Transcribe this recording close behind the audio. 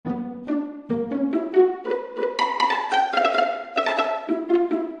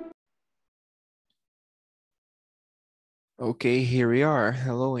Okay, here we are.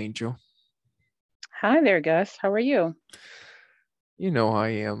 Hello, Angel. Hi there, Gus. How are you? You know I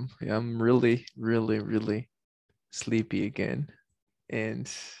am. I'm really, really, really sleepy again.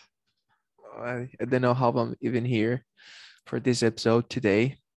 And I don't know how I'm even here for this episode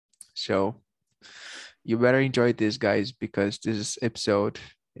today. So you better enjoy this, guys, because this episode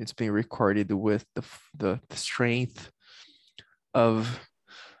it's being recorded with the strength of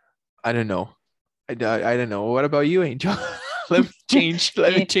I don't know. I don't know. What about you, Angel? Let me change.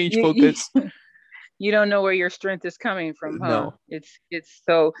 Let me You, change you, focus. you don't know where your strength is coming from, huh? No. It's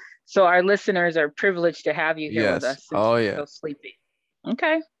so our listeners are privileged to have you here with Yes. us since Oh you're yeah. so sleepy.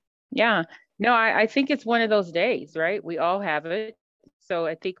 Okay. Yeah. No, I think it's one of those days, right? We all have it. So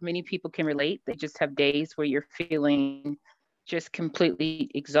I think many people can relate. They just have days where you're feeling just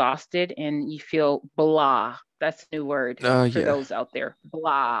completely exhausted and you feel blah. That's a new word for Yeah. those out there.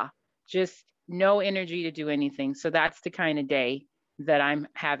 Blah. Just no energy to do anything. So that's the kind of day that I'm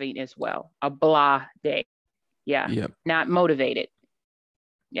having as well. A blah day. Yeah. Yep. Not motivated.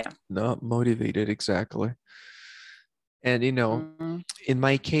 Yeah. Not motivated exactly. And Mm-hmm. in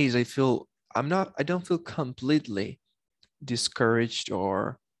my case, I don't feel completely discouraged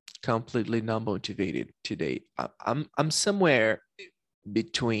or completely not motivated today. I'm somewhere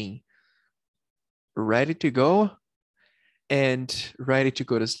between ready to go and ready to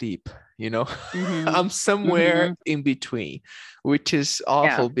go to sleep, you know? Mm-hmm. I'm somewhere Mm-hmm. in between, which is Yeah.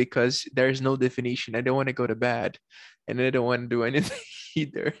 awful because there's no definition. I don't want to go to bed and I don't want to do anything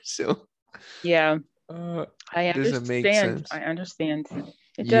either. So Yeah. uh, I doesn't make understand. sense. I understand.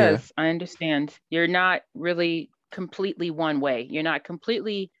 It Yeah. does. I understand. You're not really completely one way. You're not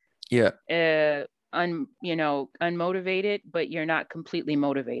completely Yeah, unmotivated, but you're not completely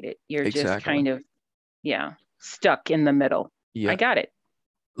motivated. You're just exactly. kind of, yeah, stuck in the middle. I Yeah, got it.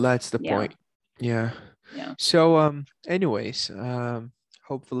 that's the Yeah. point. Yeah. Yeah. So, anyways,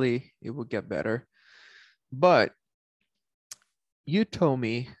 hopefully it will get better. But you told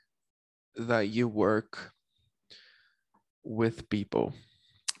me that you work with people.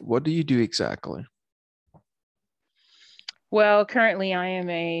 What do you do exactly? Well, currently I am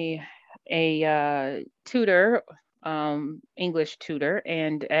a tutor, English tutor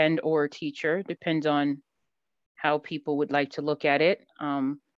and or teacher, depends on how people would like to look at it.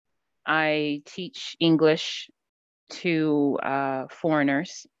 I teach English to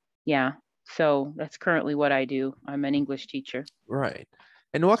foreigners. Yeah. So that's currently what I do. I'm an English teacher. Right.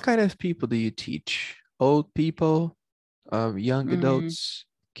 And what kind of people do you teach? Old people, young Hmm. adults,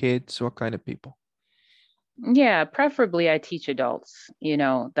 kids, what kind of people? Yeah, preferably I teach adults.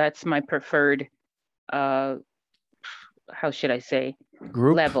 That's my preferred, uh, how should I say,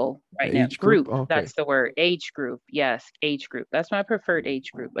 Group, level right now. age group? Group, Okay. that's the word. Age group. Yes, age group. That's my preferred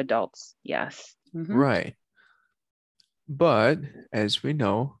age group, adults. Yes. Hmm. Right. But as we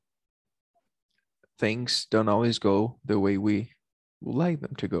know, things don't always go the way we would like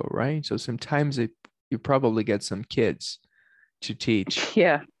them to go, right? So sometimes you probably get some kids to teach.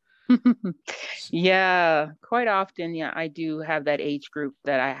 Yeah. Yeah, quite often, yeah, I do have that age group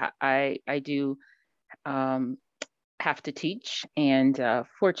that I do um, have to teach, and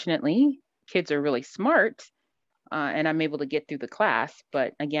fortunately, kids are really smart, and I'm able to get through the class.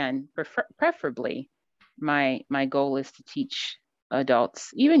 But again, preferably, my goal is to teach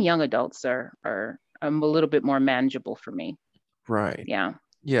adults. Even young adults are a little bit more manageable for me. Right. Yeah.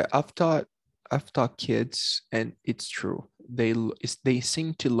 Yeah, I've taught kids and it's true. They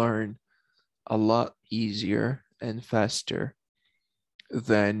seem to learn a lot easier and faster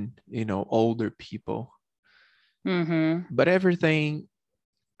than, older people. Mm-hmm. But everything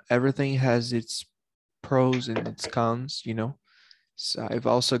has its pros and its cons. So I've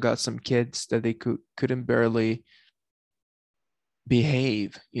also got some kids that they couldn't barely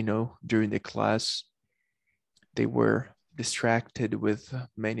behave, during the class. They were distracted with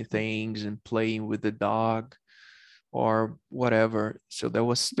many things and playing with the dog or whatever. So that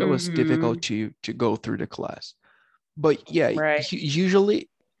was Mm-hmm. difficult to go through the class. But yeah, Right. usually,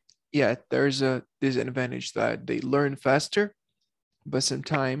 yeah, there's a disadvantage that they learn faster, but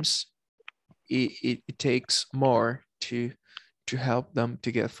sometimes it takes more to help them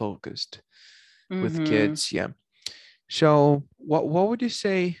to get focused with Mm-hmm. kids. Yeah. So what would you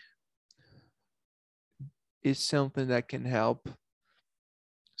say is something that can help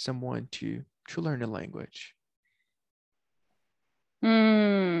someone to learn a language?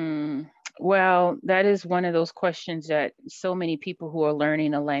 Mm. Well, that is one of those questions that so many people who are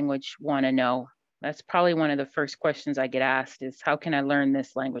learning a language want to know. That's probably one of the first questions I get asked is how can I learn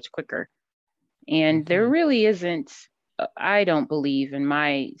this language quicker? And there Hmm. really isn't, I don't believe in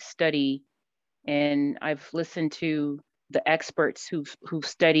my study, and I've listened to the experts who've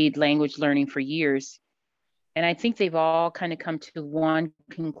studied language learning for years, and I think they've all kind of come to one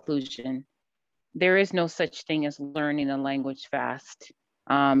conclusion: there is no such thing as learning a language fast.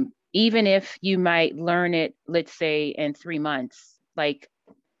 Even if you might learn it, let's say in 3 months, like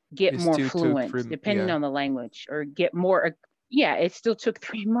get It more still took fluent, from, depending yeah. on the language, or get more. Yeah, it still took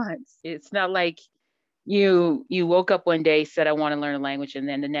 3 months. It's not like you woke up one day, said I want to learn a language, and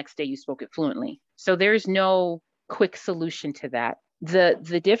then the next day you spoke it fluently. So there's no quick solution to that.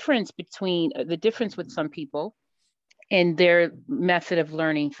 The difference with some people and their method of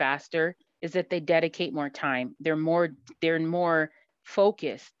learning faster is that they dedicate more time. They're more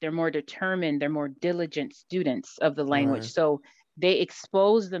focused, they're more determined, they're more diligent students of the language. Right. So they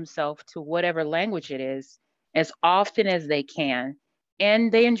expose themselves to whatever language it is as often as they can,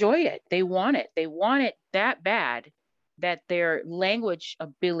 and they enjoy it. They want it. They want it that bad that their language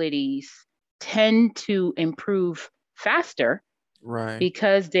abilities tend to improve faster Right.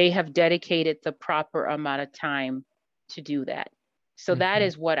 because they have dedicated the proper amount of time to do that. So that Mm-hmm.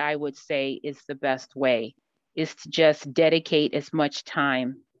 is what I would say is the best way, is to just dedicate as much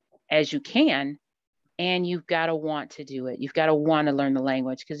time as you can, and you've got to want to do it. You've got to want to learn the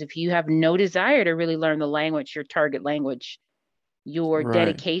language, because if you have no desire to really learn the language, your target language, your Right.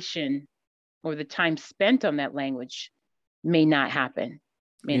 dedication or the time spent on that language may not happen.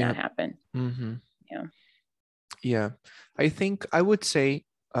 May Yeah. not happen. Mm-hmm. Yeah. Yeah. I think I would say,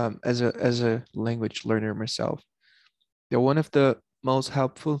 as a language learner myself, that one of the most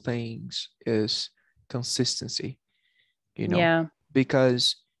helpful things is consistency, you know, Yeah.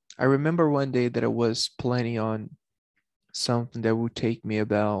 because I remember one day that I was planning on something that would take me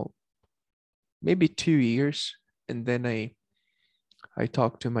about maybe 2 years. And then I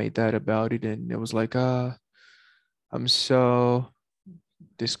talked to my dad about it, and it was like, I'm so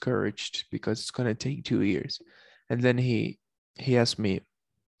discouraged because it's gonna take 2 years. And then he asked me,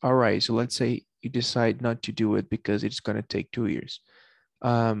 all right, so let's say you decide not to do it because it's gonna take 2 years.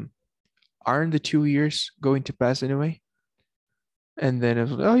 Um, aren't the 2 years going to pass anyway? And then I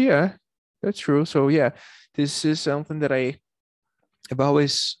was like, oh yeah, that's true. So yeah, this is something that I've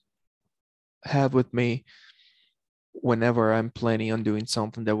always have with me whenever I'm planning on doing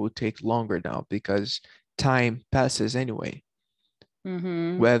something that will take longer now, because time passes anyway,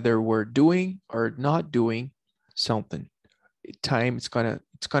 Mhm. whether we're doing or not doing something. Time it's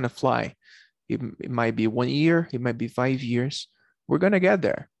gonna fly. It might be 1 year, it might be 5 years. We're gonna get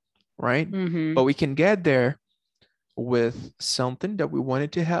there, right? But Mhm. we can get there with something that we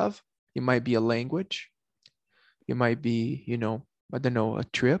wanted to have. It might be a language, it might be, I don't know, a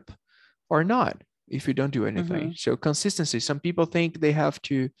trip, or not if you don't do anything. Mhm. So consistency. Some people think they have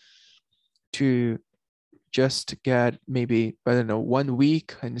to just get maybe, I don't know, 1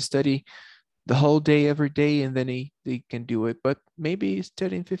 week and study the whole day every day, and then they can do it. But maybe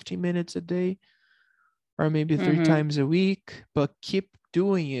studying 15 minutes a day, or maybe three Mhm. times a week, but keep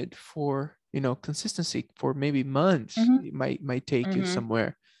doing it for, consistency for maybe months. Mhm. It might take you Mhm.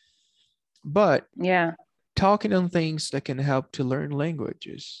 somewhere. But Yeah. talking on things that can help to learn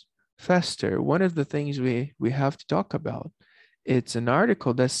languages faster, one of the things we have to talk about, it's an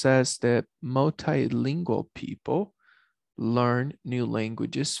article that says that multilingual people learn new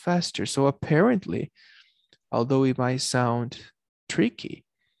languages faster. So apparently, although it might sound tricky,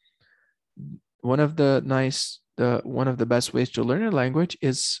 one of the best ways to learn a language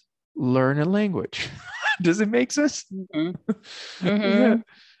is learn a language. Does it make sense? Mhm. Yeah, Mhm.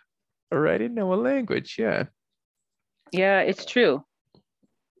 already know a language. Yeah, Yeah, it's true.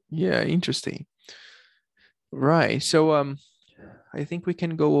 yeah, interesting. Right. So I think we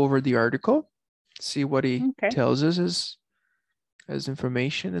can go over the article, see what he Okay. tells us as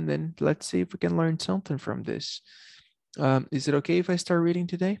information, and then let's see if we can learn something from this. Is it okay if I start reading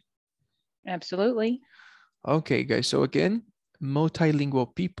today? Absolutely. Okay, guys. So again,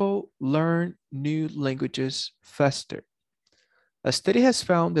 multilingual people learn new languages faster. A study has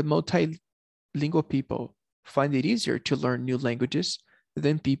found that multilingual people find it easier to learn new languages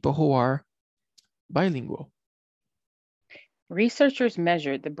than people who are bilingual. Researchers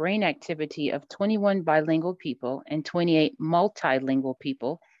measured the brain activity of 21 bilingual people and 28 multilingual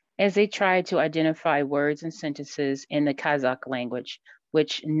people as they tried to identify words and sentences in the Kazakh language,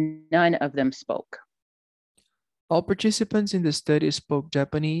 which none of them spoke. All participants in the study spoke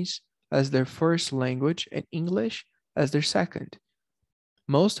Japanese as their first language and English as their second.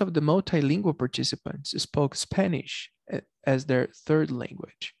 Most of the multilingual participants spoke Spanish as their third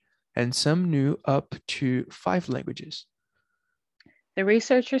language, and some knew up to 5 languages. The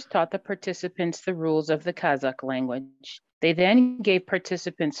researchers taught the participants the rules of the Kazakh language. They then gave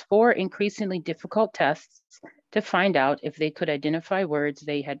participants four increasingly difficult tests to find out if they could identify words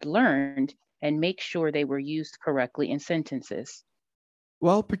they had learned and make sure they were used correctly in sentences.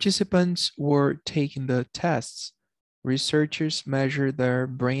 While participants were taking the tests, researchers measured their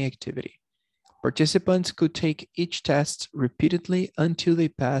brain activity. Participants could take each test repeatedly until they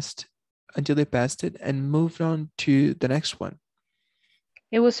passed it and moved on to the next one.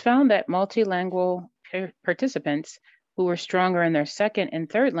 It was found that multilingual participants who were stronger in their second and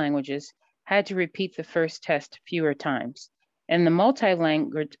third languages had to repeat the first test fewer times. And the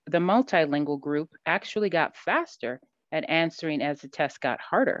multilingual group actually got faster at answering as the test got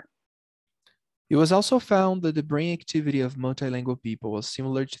harder. It was also found that the brain activity of multilingual people was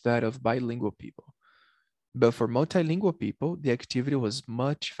similar to that of bilingual people. But for multilingual people, the activity was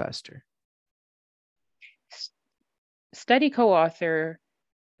much faster. Study co-author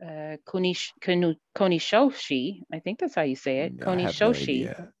Konishoshi, I think that's how you say it, I have no Konishoshi,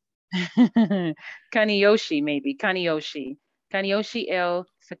 idea. Kaniyoshi L.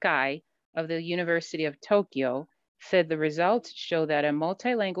 Sakai of the University of Tokyo said the results show that a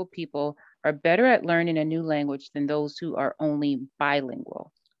multilingual people are better at learning a new language than those who are only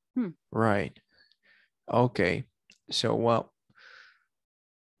bilingual. Right. Okay. So, well,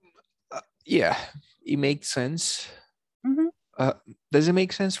 yeah, it makes sense. Mm-hmm. Uh, does it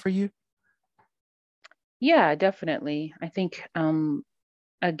make sense for you? Yeah, definitely. I think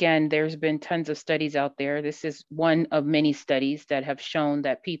again, there's been tons of studies out there. This is one of many studies that have shown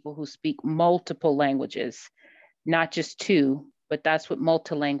that people who speak multiple languages, not just two, but that's what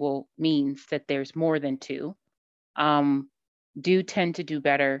multilingual means, that there's more than two, um, do tend to do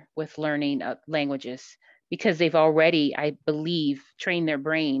better with learning languages because they've already, I believe, trained their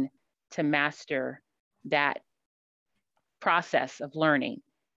brain to master that process of learning.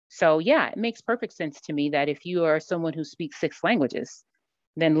 So, yeah, it makes perfect sense to me that if you are someone who speaks six languages,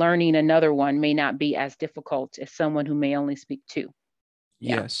 then learning another one may not be as difficult as someone who may only speak two.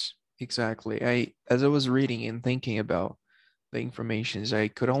 Yeah. Yes, exactly. As I was reading and thinking about the informations, I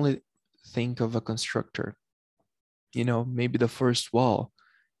could only think of a constructor. Maybe the first wall,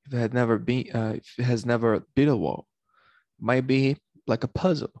 if it has never been a wall, might be like a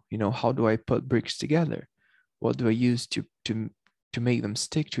puzzle. How do I put bricks together? What do I use to make them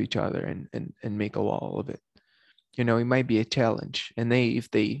stick to each other and make a wall of it? It might be a challenge. And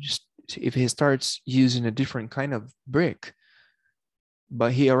if he starts using a different kind of brick,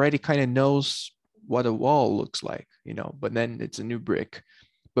 but he already kind of knows what a wall looks like, but then it's a new brick.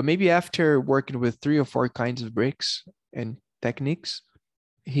 But maybe after working with 3 or 4 kinds of bricks and techniques,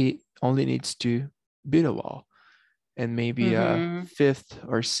 he only needs to build a wall, and maybe a Mm-hmm. fifth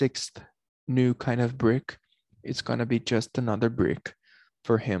or sixth new kind of brick, it's gonna be just another brick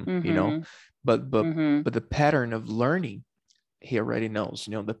for him. Mm-hmm. But but Mm-hmm. but the pattern of learning, he already knows.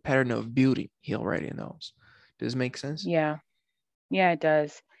 The pattern of building, he already knows. Does it make sense? Yeah. Yeah, it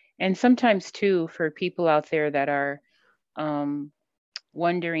does. And sometimes too, for people out there that are um,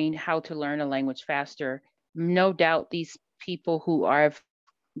 wondering how to learn a language faster, no doubt these people who are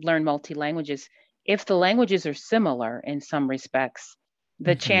learn multi languages, if the languages are similar in some respects,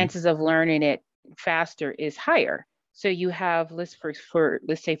 the Mm-hmm. chances of learning it faster is higher. So you have, let's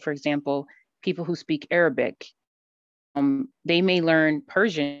say for example, people who speak Arabic, they may learn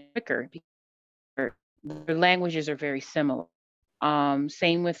Persian quicker because their languages are very similar.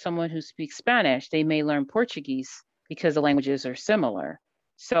 Same with someone who speaks Spanish, they may learn Portuguese because the languages are similar.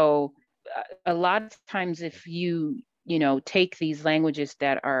 So a lot of times if you take these languages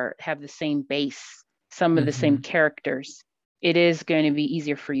that are have the same base, some of the same Mm-hmm. characters, it is going to be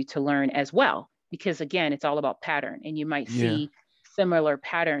easier for you to learn as well because again it's all about pattern and you might Yeah. see similar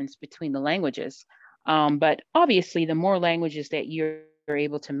patterns between the languages. But obviously the more languages that you're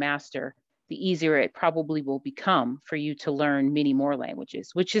able to master, the easier it probably will become for you to learn many more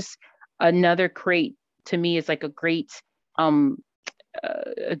languages, which is another great, to me is like um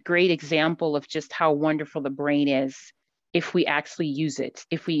a great example of just how wonderful the brain is if we actually use it,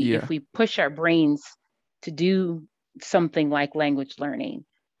 if Yeah. we push our brains to do something like language learning.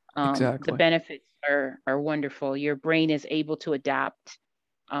 The Exactly. benefits are wonderful. Your brain is able to adapt,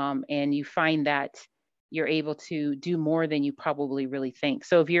 and you find that you're able to do more than you probably really think.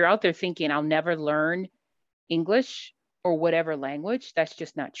 So if you're out there thinking I'll never learn English or whatever language, that's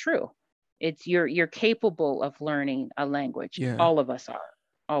just not true. It's you're capable of learning a language. Yeah. All of us are.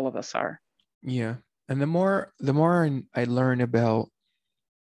 All of us are. Yeah. And the more I learn about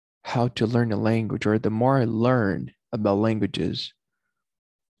how to learn a language, or the more I learn about languages,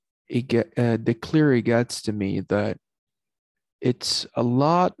 the clearer it gets to me that it's a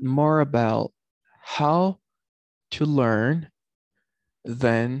lot more about how to learn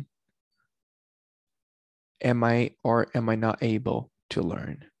than am I or am I not able to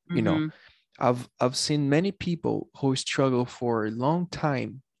learn? You know, Mhm. I've seen many people who struggle for a long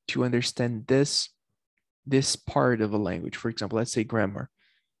time to understand this part of a language. For example, let's say grammar,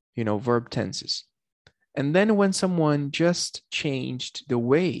 you know, verb tenses. And then when someone just changed the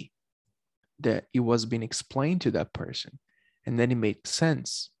way that it was being explained to that person, and then it made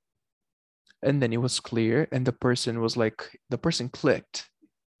sense, and then it was clear, and the person was like, the person clicked,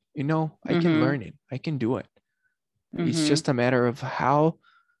 you know, I can Mhm. learn it, I can do it. It's Mhm. just a matter of how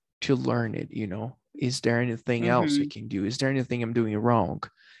to learn it, you know. Is there anything else I Mhm. can do? Is there anything I'm doing wrong?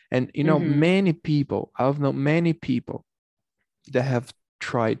 And you know, Mhm. many people, I've known many people that have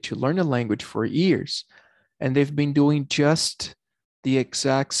tried to learn a language for years, and they've been doing just the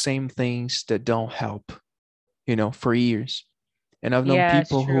exact same things that don't help, you know, for years. And I've known Yeah, it's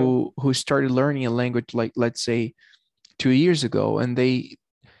people true. who started learning a language like, let's say, 2 years ago, and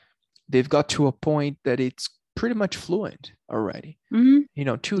they've got to a point that it's pretty much fluent already. Mhm. You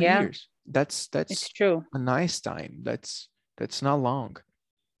know, two Yeah, years. That's it's true. a nice time. That's not long.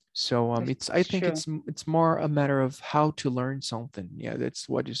 So it's I It's think true. it's more a matter of how to learn something. Yeah, that's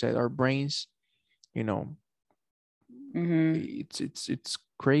what you said. Our brains, you know, Mhm. it's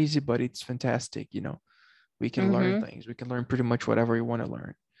crazy, but it's fantastic. You know, we can learn Mhm. things. We can learn pretty much whatever we want to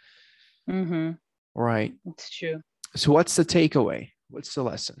learn. Mhm. Right. It's true. So what's the takeaway? What's the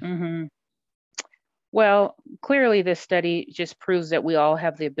lesson? Mhm. Well, clearly, this study just proves that we all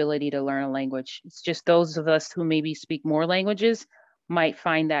have the ability to learn a language. It's just those of us who maybe speak more languages might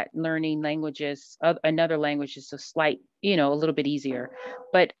find that learning languages, another language, is a slight, a little bit easier.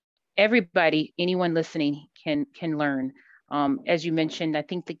 But everybody, anyone listening, can learn. As you mentioned, I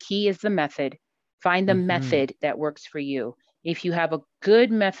think the key is the method. Find the Mm-hmm. method that works for you. If you have a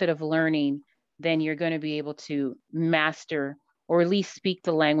good method of learning, then you're going to be able to master or at least speak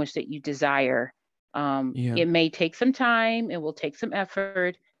the language that you desire. Yeah. It may take some time, it will take some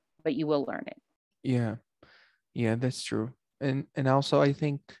effort, but you will learn it. Yeah. Yeah, that's true. And also I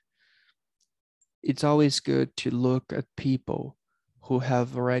think it's always good to look at people who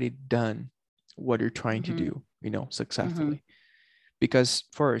have already done what you're trying to Mm-hmm. do, you know, Mm-hmm. successfully. Because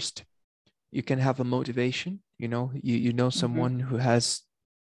first, you can have a motivation, you know, you know Mm-hmm. someone who has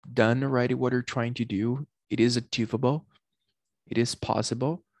done already what you're trying to do. It is achievable, it is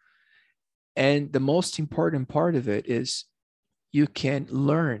possible. And the most important part of it is you can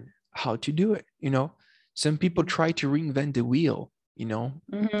learn how to do it. You know, some people try to reinvent the wheel. You know,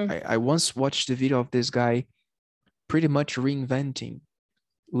 Mm-hmm. I once watched a video of this guy pretty much reinventing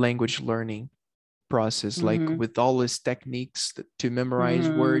language learning process, like Mm-hmm. with all his techniques to memorize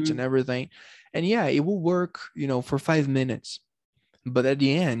words Mm-hmm. and everything. And yeah, it will work, you know, for 5 minutes, but at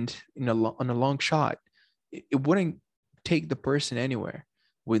the end, on a long shot, it wouldn't take the person anywhere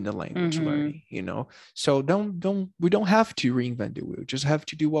with the language Mm-hmm. learning, you know. So we don't have to reinvent the wheel. Just have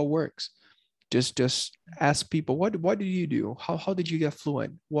to do what works. Just ask people, what did you do? How did you get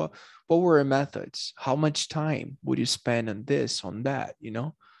fluent? What were your methods? How much time would you spend on this, on that, you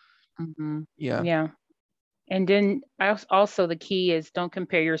know? Mm-hmm. Yeah. Yeah. And then also the key is don't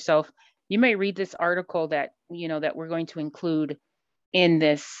compare yourself. You may read this article that we're going to include in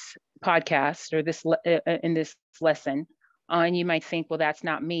this podcast or in this lesson, and you might think, well, that's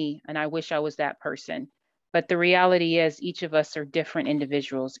not me, and I wish I was that person. But the reality is, each of us are different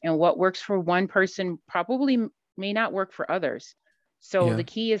individuals, and what works for one person probably may not work for others. So Yeah. the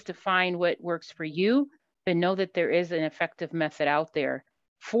key is to find what works for you, but know that there is an effective method out there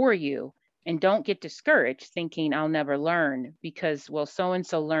for you. And don't get discouraged thinking I'll never learn because, well, so and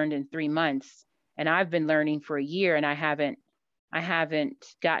so learned in 3 months and I've been learning for a year and I haven't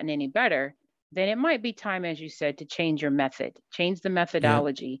gotten any better. Then it might be time, as you said, to change your method, change the Yeah.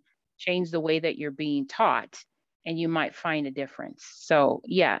 methodology, change the way that you're being taught, and you might find a difference. So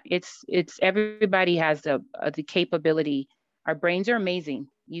yeah, it's everybody has the capability. Our brains are amazing.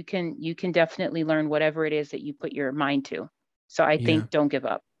 You can definitely learn whatever it is that you put your mind to. So I Yeah. think don't give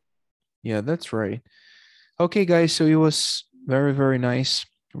up. Yeah, that's right. Okay, guys, so it was very, very nice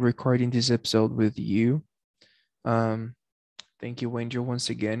recording this episode with you. Um, thank you, Angel,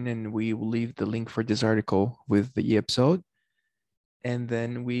 once again. And we will leave the link for this article with the episode. And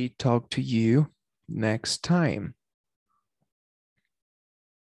then we talk to you next time.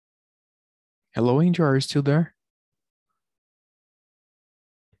 Hello, Angel. Are you still there?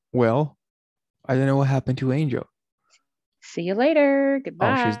 Well, I don't know what happened to Angel. See you later.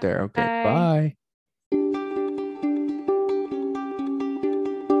 Oh, she's there. Goodbye. Okay. Bye.